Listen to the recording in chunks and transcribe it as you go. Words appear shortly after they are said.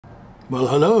Well,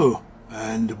 hello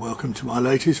and welcome to my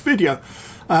latest video.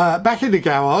 Back in the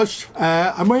garage.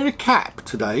 I'm wearing a cap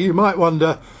today. You might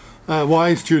wonder why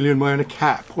is Julian wearing a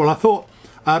cap? Well, I thought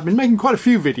I've been making quite a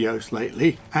few videos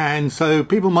lately, and so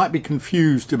people might be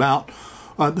confused about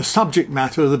the subject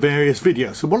matter of the various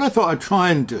videos. So what I thought I'd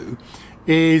try and do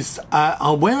is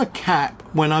I'll wear a cap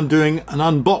when I'm doing an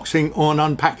unboxing or an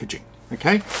unpackaging.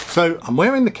 Okay, so I'm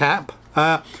wearing the cap.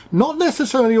 Not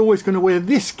necessarily always going to wear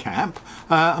this cap.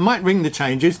 I might ring the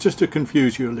changes just to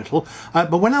confuse you a little,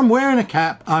 but when I'm wearing a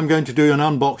cap I'm going to do an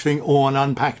unboxing or an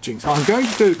unpackaging. So I'm going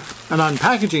to do an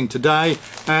unpackaging today,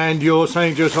 and you're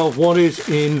saying to yourself, what is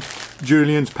in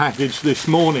Julian's package this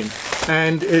morning?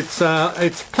 And it's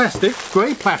plastic,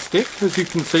 grey plastic, as you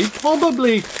can see,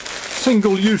 probably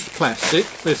single-use plastic,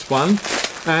 this one.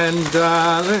 And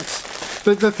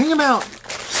the thing about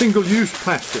single-use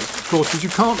plastic, of course, is you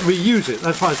can't reuse it.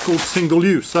 That's why it's called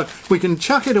single-use. So we can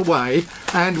chuck it away,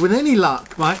 and with any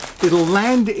luck, right, it'll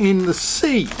land in the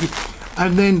sea.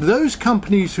 And then those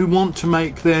companies who want to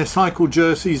make their cycle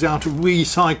jerseys out of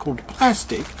recycled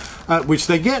plastic, which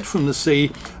they get from the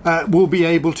sea, will be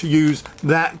able to use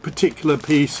that particular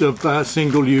piece of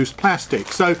single-use plastic.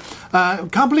 So a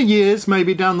couple of years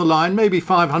maybe down the line, maybe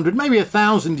 500, maybe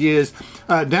 1,000 years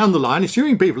down the line,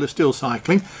 assuming people are still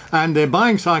cycling and they're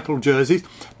buying cycle jerseys,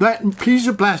 that piece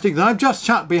of plastic that I've just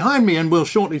chucked behind me and will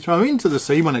shortly throw into the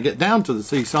sea when I get down to the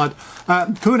seaside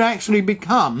could actually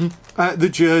become the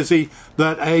jersey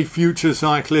that a future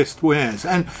cyclist wears.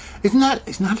 And isn't that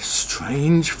a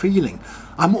strange feeling?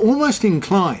 I'm almost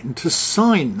inclined to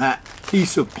sign that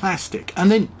piece of plastic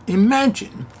and then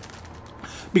imagine,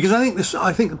 because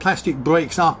I think the plastic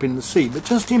breaks up in the sea, but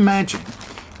just imagine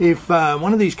if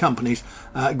one of these companies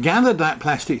gathered that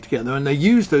plastic together and they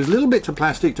used those little bits of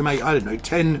plastic to make, I don't know,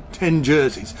 10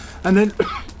 jerseys, and then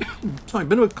sorry, a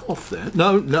bit of a cough there.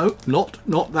 No,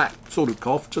 not that sort of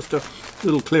cough, just a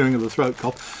little clearing of the throat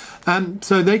cough.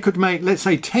 So they could make, let's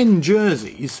say, 10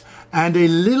 jerseys, and a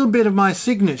little bit of my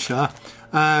signature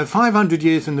 500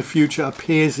 years in the future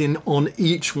appears on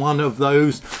each one of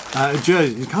those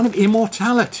jerseys. It's kind of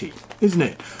immortality, isn't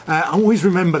it? I always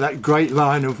remember that great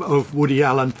line of Woody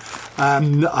Allen,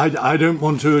 I don't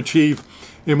want to achieve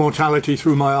immortality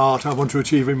through my art, I want to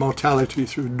achieve immortality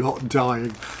through not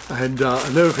dying. And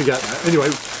I'll never forget that. Anyway,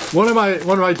 what am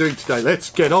I doing today? Let's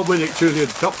get on with it, Julian.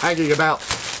 Stop hanging about.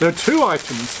 There are 2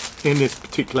 items in this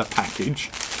particular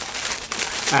package,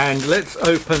 and let's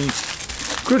open,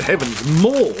 good heavens,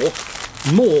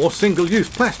 more single-use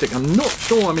plastic. I'm not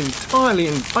sure I'm entirely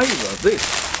in favour of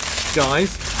this,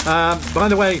 guys. By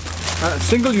the way,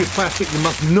 single-use plastic, you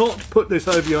must not put this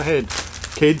over your head.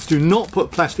 Kids, do not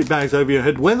put plastic bags over your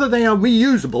head, whether they are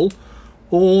reusable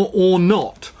or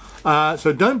not.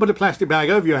 So don't put a plastic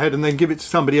bag over your head and then give it to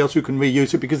somebody else who can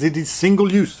reuse it, because it is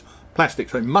single-use plastic,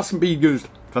 so it mustn't be used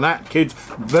for that. Kids,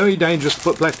 very dangerous to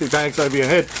put plastic bags over your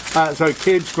head. So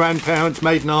kids, grandparents,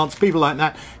 maiden aunts, people like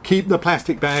that, keep the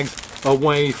plastic bags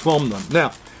away from them.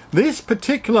 Now, this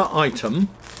particular item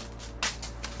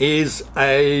is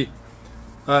a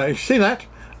you see that?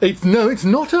 It's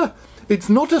not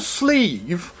a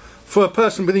sleeve for a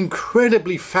person with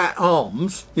incredibly fat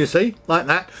arms, you see, like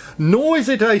that. Nor is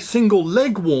it a single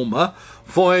leg warmer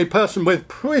for a person with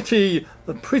pretty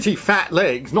fat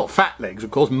legs. Not fat legs,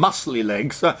 of course, muscly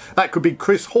legs. That could be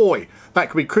Chris Hoy. That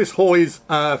could be Chris Hoy's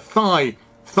thigh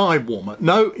warmer.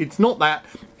 No, it's not that.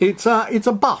 It's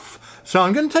a buff. So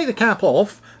I'm going to take the cap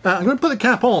off. I'm going to put the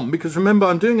cap on because, remember,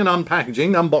 I'm doing an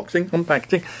unpackaging,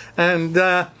 and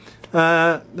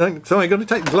so I've got to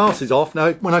take the glasses off.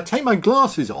 Now, when I take my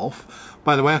glasses off,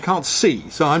 by the way, I can't see,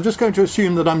 so I'm just going to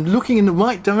assume that I'm looking in the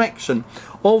right direction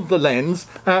of the lens,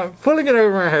 pulling it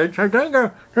over my head, so don't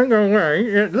go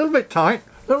away. A little bit tight,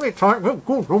 a little bit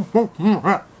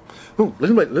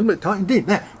tight indeed.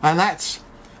 There, and that's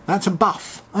a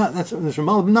buff. That's a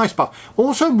rather nice buff.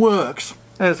 Also works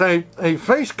as a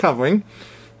face covering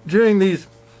during these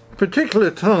particular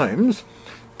times.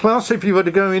 Plus, if you were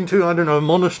to go into, I don't know, a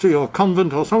monastery or a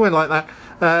convent or somewhere like that,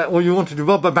 or you wanted to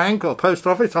rob a bank or post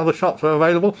office, other shops are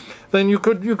available, then you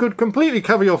could completely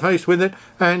cover your face with it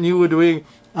and you would be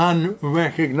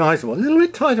unrecognisable. A little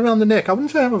bit tight around the neck. I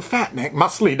wouldn't say I have a fat neck,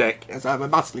 muscly neck. Yes, I have a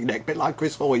muscly neck, a bit like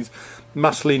Chris Hoy's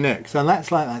muscly neck. So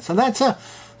that's like that. So that's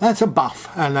a buff,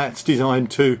 and that's designed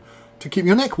to keep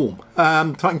your neck warm. So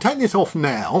I can take this off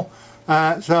now.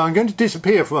 So I'm going to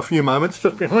disappear for a few moments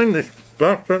just behind this.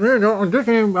 It's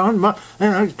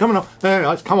coming off. There,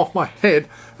 it's come off my head,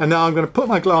 and now I'm going to put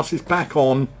my glasses back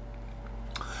on,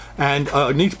 And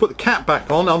I need to put the cap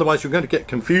back on, otherwise you're going to get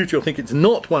confused. You'll think it's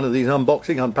not one of these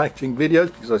unboxing, unpackaging videos,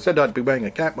 because I said I'd be wearing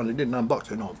a cap when I didn't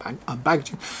unbox it, not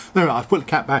unpackaging. No, I've put the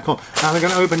cap back on. Now I'm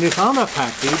going to open this other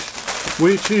package,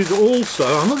 which is also,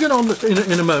 I'm going to get on this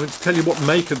in a moment to tell you what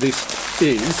make of this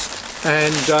is.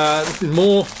 And this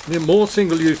is more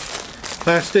single-use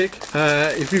plastic.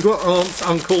 If you've got aunts,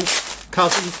 uncles,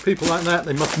 cousins, people like that,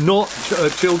 they must not,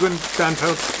 children,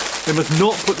 grandparents, they must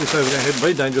not put this over their head.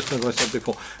 Very dangerous, as I said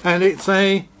before. And it's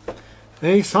a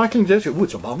cycling jersey. Oh,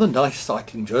 it's a rather nice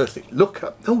cycling jersey. Look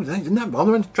up. Oh, isn't that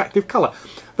rather an attractive colour?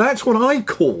 That's what I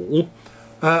call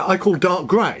dark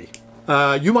grey.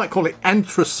 You might call it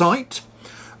anthracite.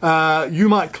 You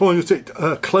might call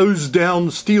it closed down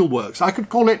steelworks. I could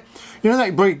call it, you know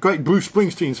that great Bruce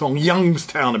Springsteen song,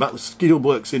 Youngstown, about the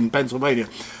steelworks in Pennsylvania.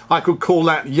 I could call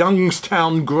that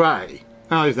Youngstown Grey.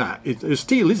 How is that?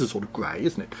 Steel is a sort of grey,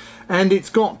 isn't it? And it's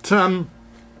got,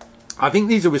 I think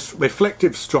these are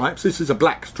reflective stripes. This is a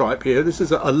black stripe here. This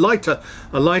is a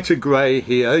lighter grey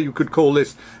here. You could call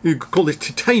this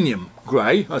titanium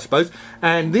grey, I suppose.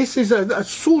 And this is a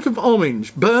sort of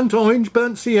orange, burnt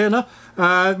sienna,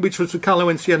 which was the colour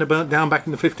when sienna burnt down back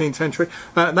in the 15th century.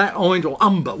 That orange, or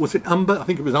umber, was it umber? I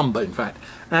think it was umber, in fact.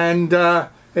 And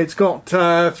it's got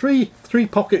three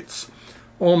pockets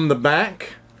on the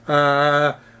back.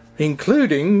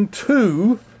 Including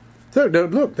two.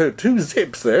 Look, there are 2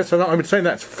 zips there, so I would say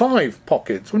that's 5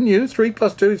 pockets, wouldn't you? 3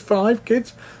 plus 2 is 5,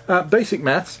 kids. Basic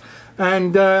maths,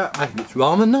 and I think it's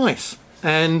rather nice.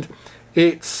 And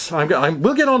it's.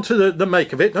 We'll get on to the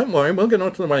make of it. Don't worry, we'll get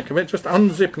on to the make of it. Just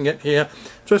unzipping it here,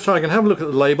 just so I can have a look at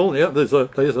the label. Yeah, there's a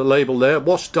label there.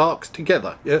 Wash darks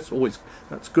together. Yes, always.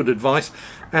 That's good advice.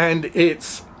 And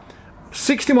it's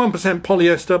 61%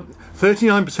 polyester,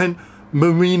 39%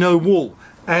 merino wool,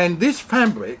 and this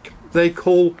fabric they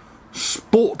call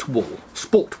sport wool,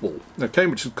 okay,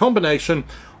 which is a combination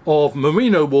of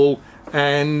merino wool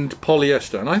and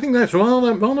polyester, and I think that's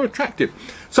rather attractive.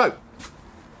 So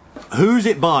who's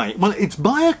it by? Well, it's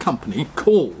by a company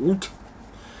called,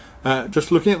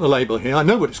 just looking at the label here, I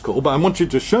know what it's called, but I want you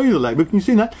to show you the label. Can you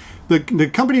see that? The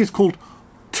company is called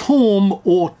Torm,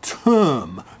 or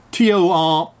Term,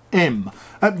 T-O-R-M.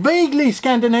 Vaguely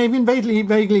Scandinavian,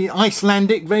 vaguely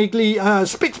Icelandic, vaguely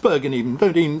Spitsbergen even.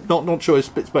 Not sure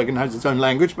if Spitsbergen has its own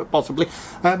language, but possibly.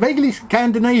 Vaguely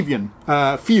Scandinavian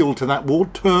feel to that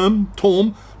word,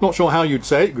 Torm. Not sure how you'd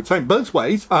say it. You could say it both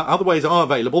ways. Other ways are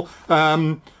available.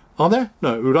 Are there?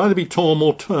 No, it would either be Torm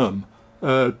or Term.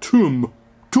 Tum.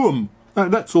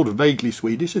 That's sort of vaguely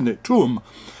Swedish, isn't it? Tum.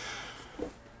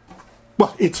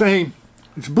 Well, it's a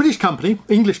British company,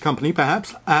 English company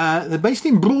perhaps. They're based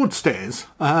in Broadstairs,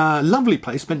 lovely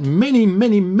place. Spent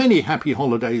many happy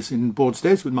holidays in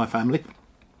Broadstairs with my family.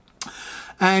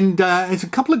 And it's a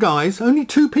couple of guys, only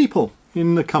 2 people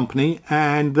in the company,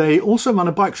 and they also run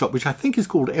a bike shop which I think is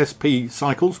called SP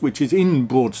Cycles, which is in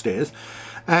Broadstairs.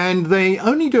 And they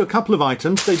only do a couple of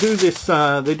items. They do this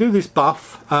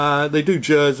buff, they do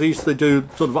jerseys, they do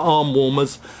sort of arm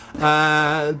warmers,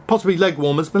 possibly leg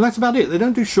warmers, but that's about it. They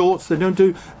don't do shorts, they don't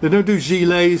do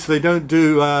gilets, they don't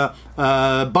do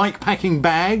bike packing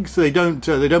bags, they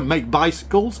don't make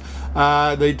bicycles,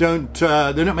 they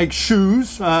don't make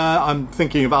shoes. I'm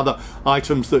thinking of other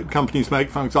items that companies make.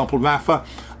 For example, Rafa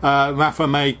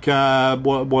make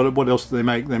what else do they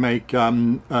make? They make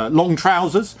long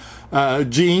trousers,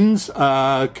 jeans,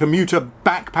 commuter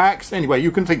backpacks. Anyway,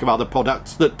 you can think of other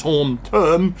products that Torm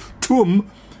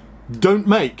don't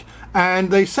make.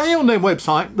 And they say on their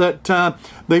website that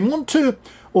they want to,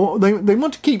 or they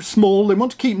want to keep small, they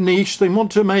want to keep niche, they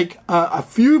want to make a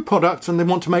few products, and they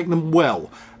want to make them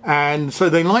well. And so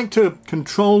they like to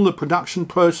control the production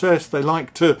process. They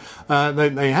like to,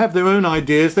 they have their own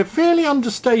ideas. They're fairly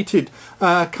understated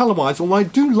colour-wise, although I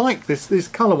do like this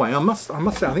colourway. I must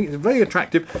say, I think it's very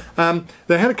attractive.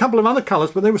 They had a couple of other colours,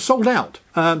 but they were sold out.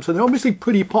 So they're obviously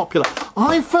pretty popular.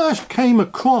 I first came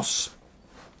across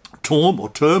Torm, my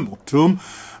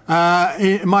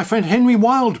friend Henry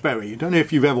Wildberry. I don't know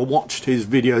if you've ever watched his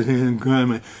videos.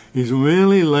 He's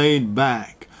really laid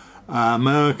back,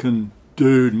 American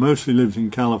dude, mostly lives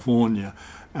in California,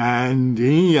 and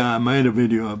he made a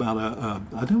video about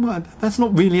I don't know, that's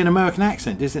not really an American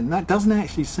accent, is it? And that doesn't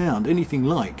actually sound anything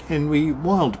like Henry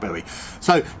Wildberry.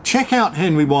 So check out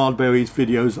Henry Wildberry's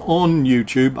videos on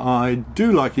YouTube. I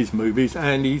do like his movies,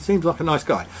 and he seems like a nice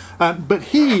guy. But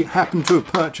he happened to have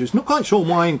purchased, not quite sure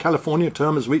why in California,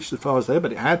 Term has reached as far as there,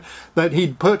 but it had, that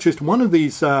he'd purchased one of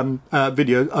these one of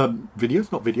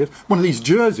these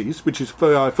jerseys, which is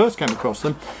where I first came across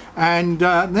them. And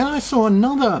then I saw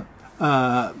another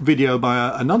video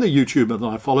by another YouTuber that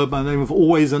I follow by the name of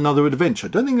Always Another Adventure.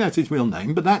 Don't think that's his real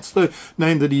name, but that's the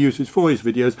name that he uses for his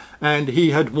videos. And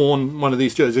he had worn one of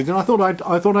these jerseys, and I thought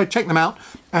I'd check them out,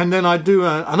 and then I'd do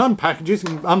an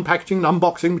unpackaging,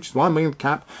 unboxing, which is why I'm wearing the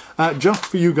cap, just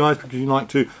for you guys, because you like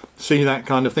to see that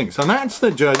kind of thing. So that's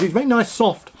the jersey. It's very nice,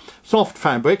 soft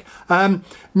fabric.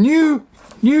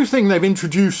 New thing they've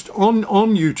introduced on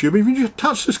YouTube. If you just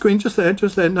touch the screen just there,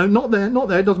 no, not there,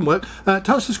 it doesn't work.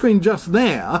 Touch the screen just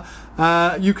there,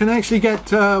 you can actually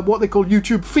get what they call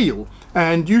YouTube Feel.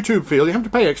 And YouTube Feel, you have to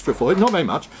pay extra for it, not very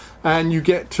much, and you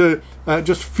get to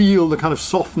just feel the kind of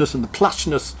softness and the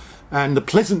plushness and the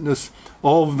pleasantness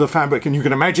of the fabric. And you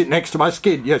can imagine next to my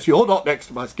skin. Yes, you're not next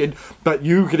to my skin, but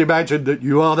you can imagine that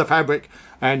you are the fabric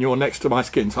and you're next to my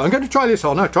skin. So I'm going to try this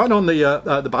on. I tried on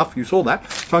the buff, you saw that.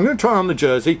 So I'm going to try on the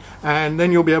jersey, and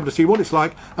then you'll be able to see what it's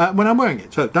like when I'm wearing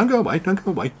it. So don't go away, don't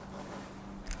go away.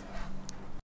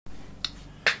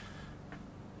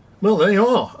 Well, there you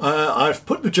are. I've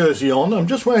put the jersey on. I'm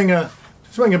just wearing a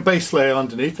base layer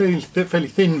underneath, fairly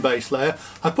thin base layer.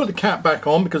 I put the cap back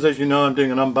on because, as you know, I'm doing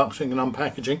an unboxing and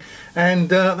unpackaging, and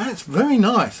that's very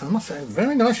nice. I must say,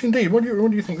 very nice indeed. What do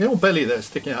you think? The old belly there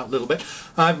sticking out a little bit.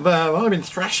 I've been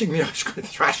thrashing the ice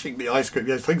cream.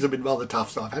 Yes, things have been rather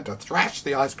tough, so I've had to thrash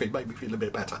the ice cream, make me feel a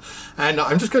bit better. And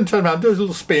I'm just going to turn around, do a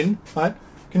little spin. Right?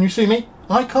 Can you see me?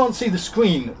 I can't see the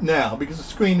screen now because the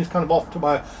screen is kind of off to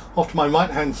my right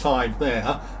hand side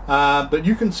there, but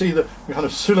you can see the kind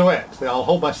of silhouette there. I'll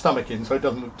hold my stomach in so it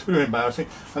doesn't look too embarrassing.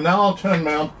 And now I'll turn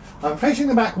around. I'm facing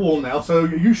the back wall now, so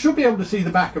you should be able to see the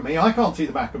back of me. I can't see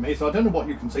the back of me, so I don't know what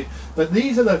you can see. But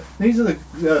these are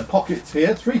the pockets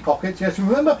here, 3 pockets. Yes,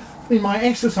 remember in my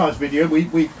exercise video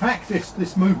we practiced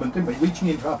this movement, didn't we? Reaching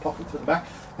into our pockets at the back.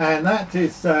 And that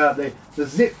is the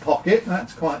zip pocket.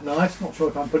 That's quite nice. Not sure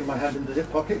if I'm putting my hand in the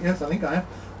zip pocket. Yes, I think I am.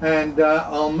 And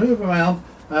I'll move around.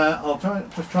 I'll try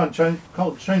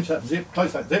and change that zip,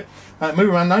 close that zip.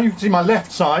 Move around. Now you can see my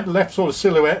left side, the left sort of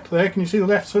silhouette there. Can you see the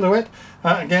left silhouette?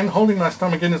 Again, holding my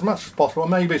stomach in as much as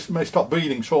possible. I may stop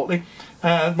breathing shortly.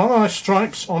 One of my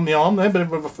stripes on the arm there, a bit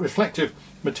of a reflective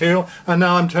material. And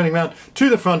now I'm turning around to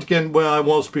the front again where I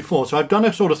was before. So I've done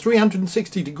a sort of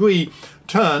 360-degree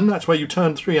turn. That's where you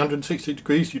turn 360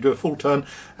 degrees. You do a full turn,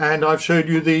 and I've showed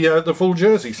you the full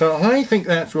jersey. So I think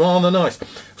that's rather nice.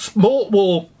 Sport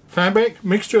wool fabric,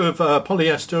 mixture of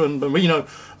polyester and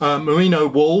merino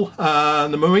wool.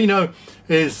 The merino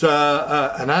is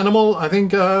an animal, I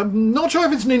think, not sure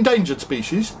if it's an endangered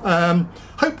species.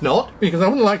 Hope not, because I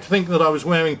wouldn't like to think that I was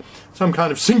wearing some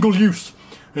kind of single-use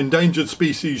endangered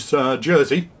species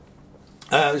jersey.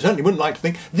 Certainly wouldn't like to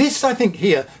think. This, I think,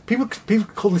 here, people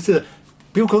call this a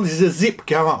zip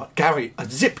garage.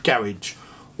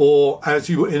 Or as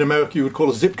you in America you would call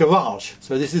a zip garage.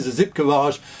 So this is a zip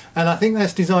garage, and I think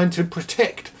that's designed to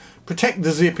protect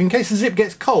the zip in case the zip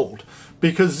gets cold,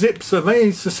 because zips are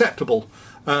very susceptible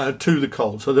to the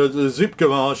cold. So the zip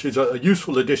garage is a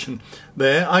useful addition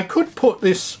there. I could put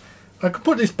this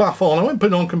buff on. I won't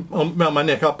put it on around my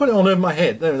neck. I'll put it on over my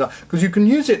head. There we go. Because you can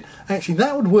use it. Actually,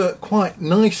 that would work quite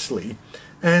nicely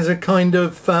as a kind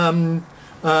of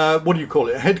what do you call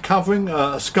it? A head covering,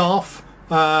 a scarf.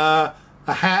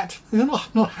 A hat.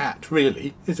 Not hat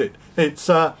really, is it? It's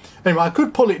anyway, I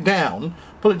could pull it down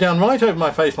right over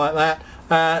my face like that,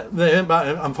 there,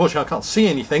 but unfortunately I can't see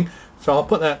anything, so I'll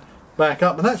put that back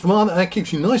up. But that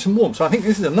keeps you nice and warm. So I think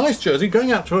this is a nice jersey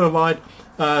going out to a ride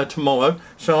tomorrow.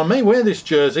 So I may wear this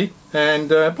jersey and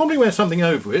probably wear something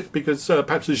over it, because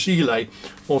perhaps a gilet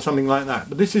or something like that.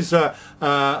 But this is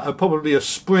probably a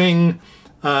spring,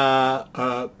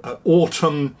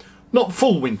 autumn, not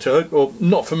full winter, or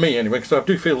not for me anyway, because I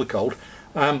do feel the cold,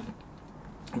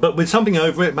 but with something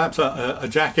over it, perhaps a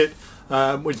jacket,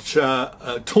 which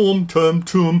Torm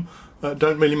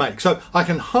don't really make. So I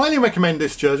can highly recommend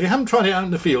this jersey. I haven't tried it out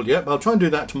in the field yet, but I'll try and do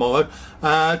that tomorrow.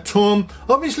 Torm,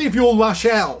 obviously if you'll rush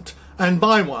out and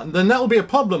buy one, then that will be a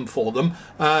problem for them.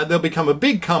 They'll become a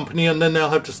big company, and then they'll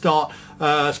have to start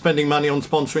spending money on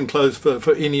sponsoring clothes for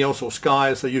Ineos or Sky,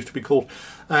 as they used to be called.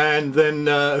 And then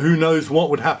who knows what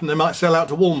would happen. They might sell out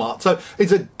to Walmart. So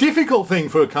it's a difficult thing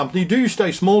for a company. Do you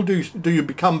stay small? Do you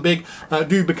become big?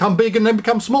 Do you become big and then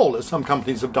become small, as some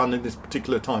companies have done in this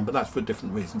particular time? But that's for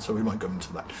different reasons, so we won't go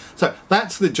into that. So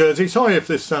that's the jersey. Sorry if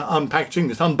this unpackaging,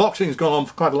 this unboxing has gone on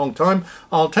for quite a long time.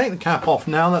 I'll take the cap off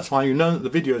now. That's why you know that the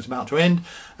video is about to end.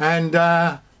 And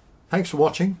thanks for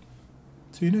watching.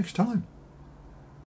 See you next time.